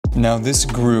Now this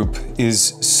group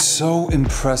is so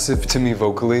impressive to me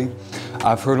vocally.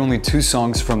 I've heard only 2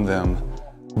 songs from them,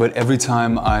 but every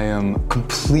time I am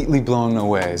completely blown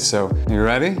away. So, you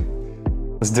ready?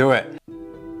 Let's do it.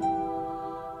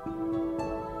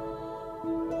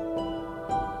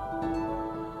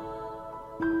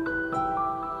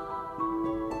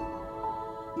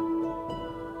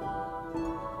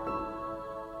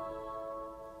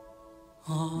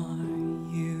 Are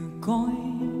you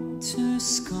going to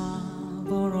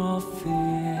Scarborough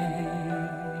Fair?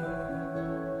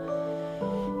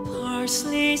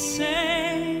 Parsley,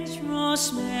 sage,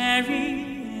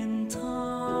 rosemary, and thyme.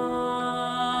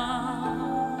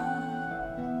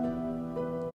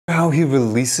 How he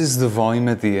releases the volume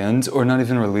at the end, or not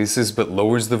even releases, but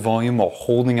lowers the volume while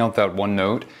holding out that one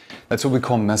note. That's what we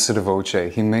call messa di voce.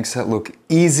 He makes that look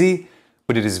easy,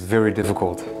 but it is very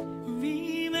difficult.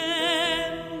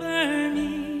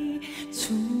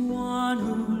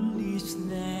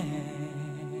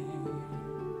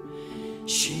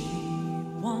 She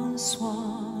once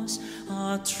was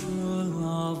a true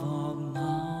love of mine.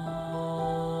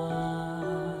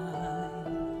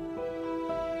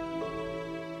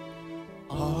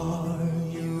 Are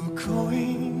you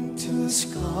going to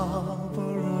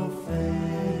Scarborough Fair?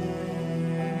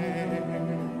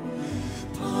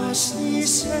 Parsley,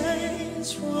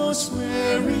 sage,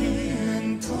 rosemary,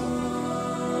 and thyme.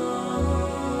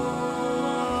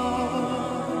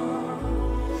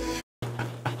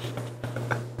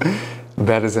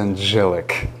 That is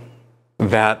angelic.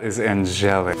 That is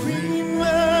angelic.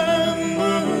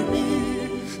 Remember me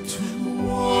to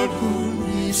one who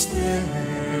lives there.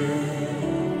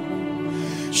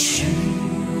 She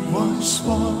once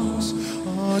was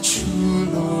a true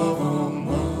love of mine.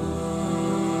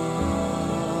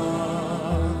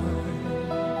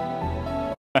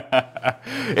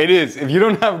 It is. If you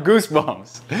don't have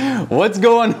goosebumps, what's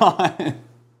going on?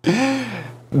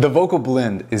 The vocal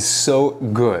blend is so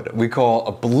good. We call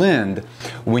a blend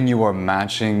when you are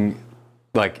matching,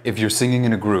 like if you're singing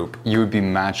in a group, you would be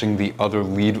matching the other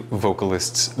lead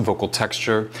vocalist's vocal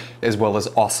texture as well as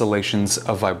oscillations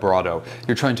of vibrato.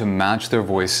 You're trying to match their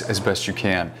voice as best you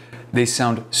can. They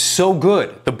sound so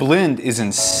good. The blend is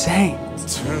insane.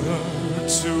 Tell her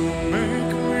to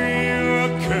make me a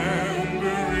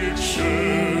Cambridge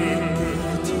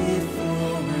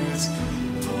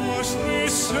parsley,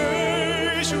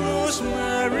 sage,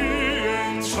 rosemary,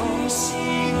 and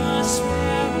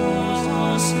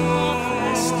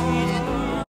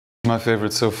My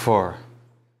favorite so far.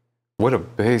 What a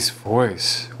bass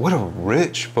voice. What a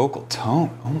rich vocal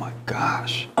tone. Oh my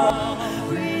gosh.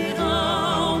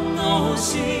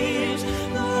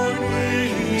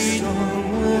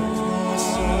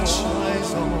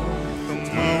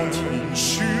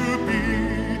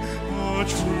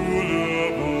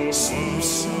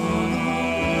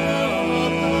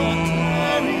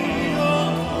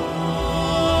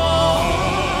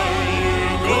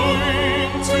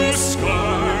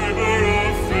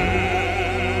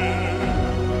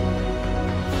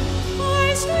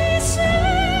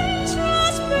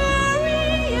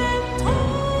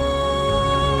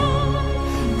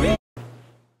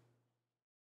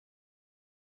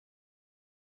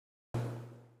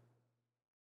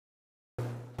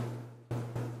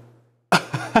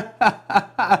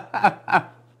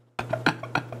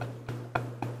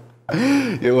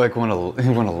 You like want to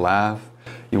laugh,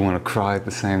 you want to cry at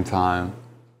the same time.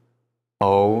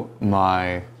 Oh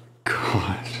my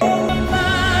gosh.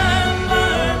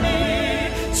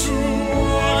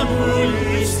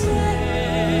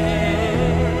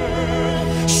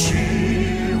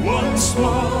 She once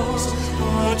was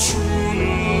a true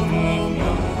love of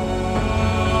mine.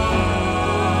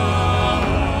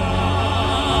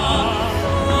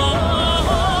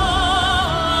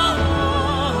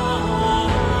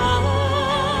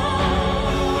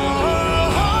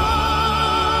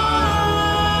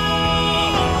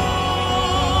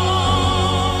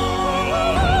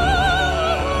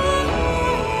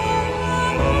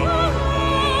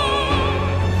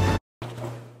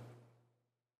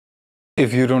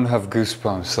 If you don't have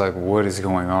goosebumps, like what is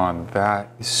going on? That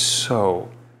is so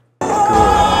good.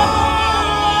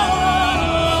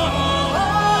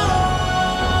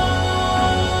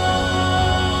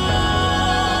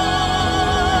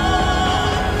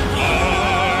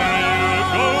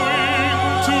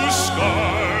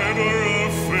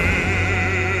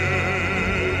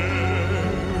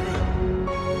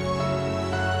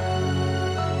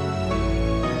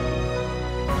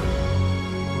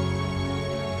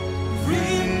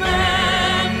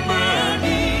 Remember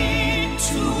me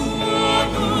to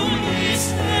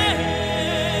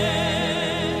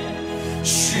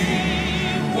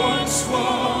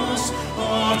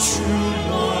true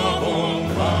love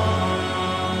of mine.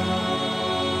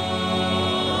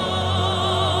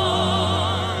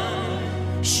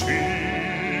 She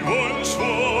once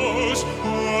was a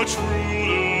true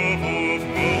love of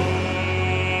mine.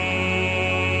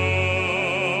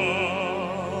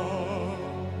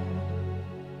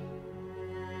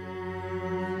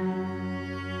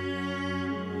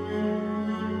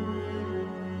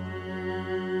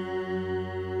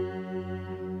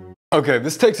 Okay,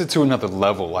 this takes it to another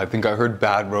level. I think I heard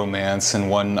Bad Romance and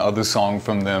one other song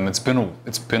from them. It's been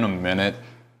a minute.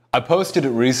 I posted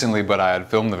it recently, but I had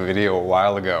filmed the video a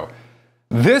while ago.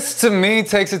 This to me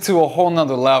takes it to a whole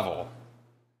nother level.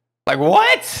 Like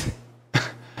what?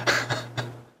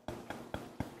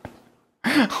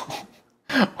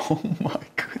 Oh my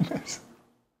goodness.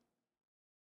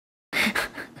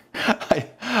 I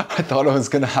thought I was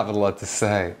gonna have a lot to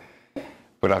say.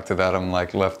 But after that, I'm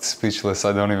like left speechless.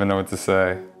 I don't even know what to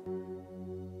say.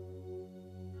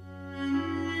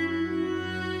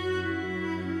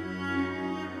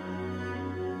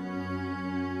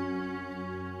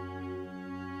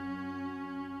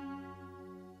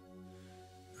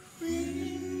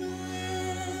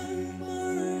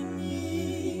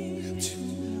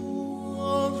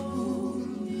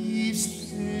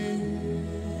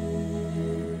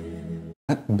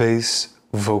 That bass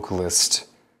vocalist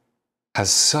has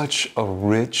such a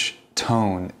rich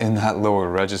tone in that lower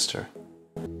register.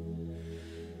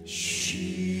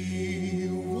 She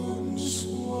once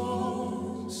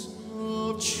was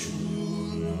a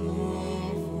true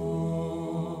love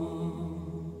of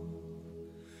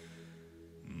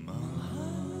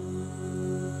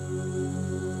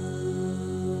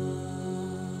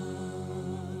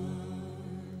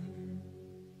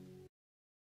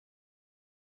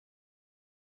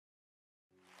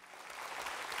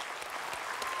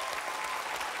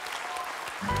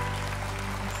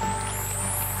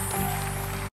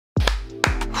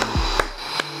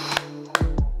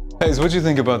Hey, so what'd you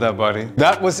think about that, buddy?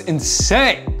 That was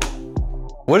insane!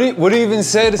 What do you even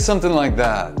say to something like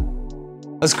that?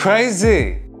 That's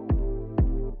crazy!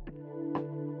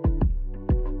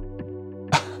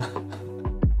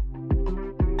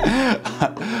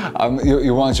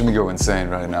 You're watching me go insane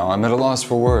right now. I'm at a loss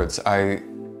for words. I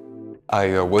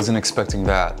wasn't expecting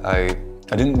that. I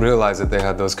didn't realize that they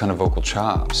had those kind of vocal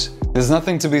chops. There's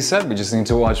nothing to be said, we just need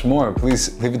to watch more.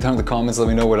 Please leave it down in the comments, let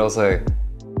me know what else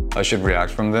I should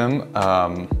react from them.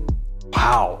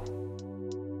 Wow.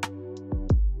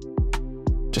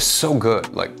 Just so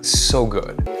good, like so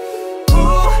good.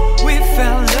 Ooh, we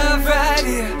found love right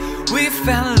here. We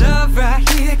found love right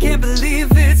here. Can't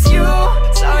believe it's you.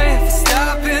 Sorry if I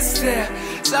stop and stare.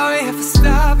 Sorry if I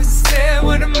stop and stare.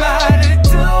 What am I to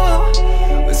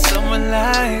do with someone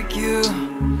like you?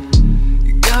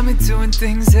 You got me doing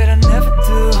things that I never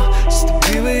do, just to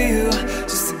be with you,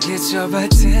 just to get your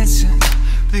attention.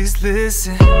 Please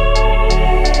listen.